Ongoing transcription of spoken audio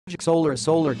ZHCSolar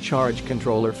Solar Charge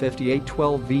Controller 50A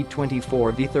 12V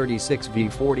 24V 36V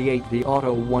 48V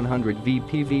Auto 100V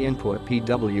PV Input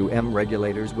PWM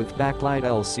Regulators with Backlight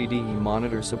LCD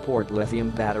monitor support Lithium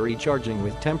battery charging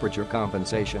with temperature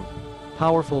compensation.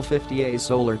 Powerful 50A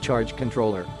solar charge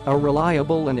controller, a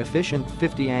reliable and efficient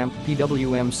 50-amp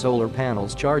PWM solar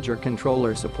panels charger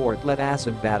controller support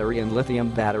lead-acid battery and lithium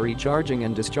battery charging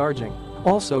and discharging.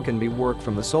 Also can be worked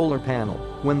from the solar panel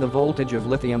when the voltage of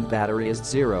lithium battery is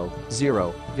 0V,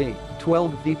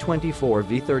 12V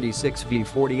 24V 36V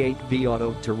 48V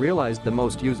auto to realize the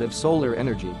most use of solar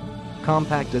energy.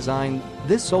 Compact design,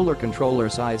 this solar controller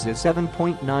size is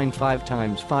 7.95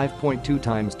 x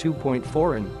 5.2 x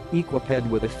 2.4 in, equipped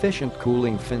with efficient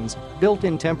cooling fins,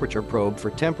 built-in temperature probe for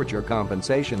temperature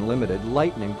compensation limited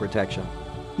lightning protection.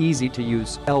 Easy to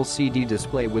use LCD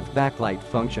display with backlight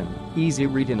function, easy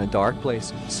read in a dark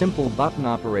place, simple button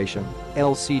operation.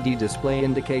 LCD display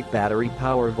indicate battery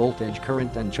power voltage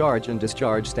current and charge and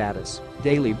discharge status,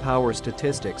 daily power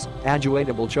statistics,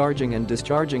 adjuatable charging and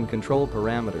discharging control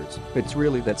parameters. It's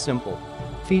really that simple.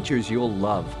 Features you'll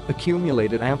love: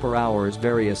 accumulated ampere hours,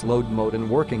 various load mode and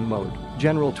working mode,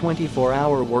 general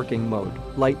 24-hour working mode,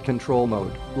 light control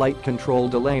mode, light control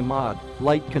delay mod,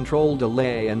 light control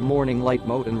delay and morning light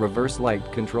mode and reverse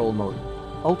light control mode.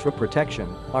 Ultra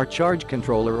protection, our charge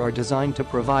controller are designed to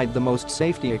provide the most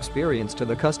safety experience to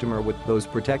the customer with those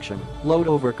protection, load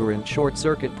over current short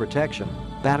circuit protection,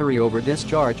 battery over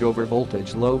discharge over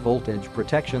voltage low voltage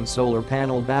protection, solar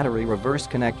panel battery reverse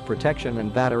connect protection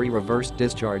and battery reverse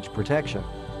discharge protection.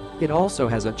 It also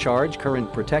has a charge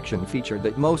current protection feature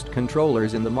that most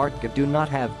controllers in the market do not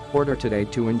have. Order today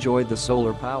to enjoy the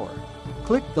solar power.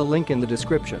 Click the link in the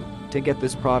description to get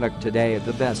this product today at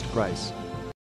the best price.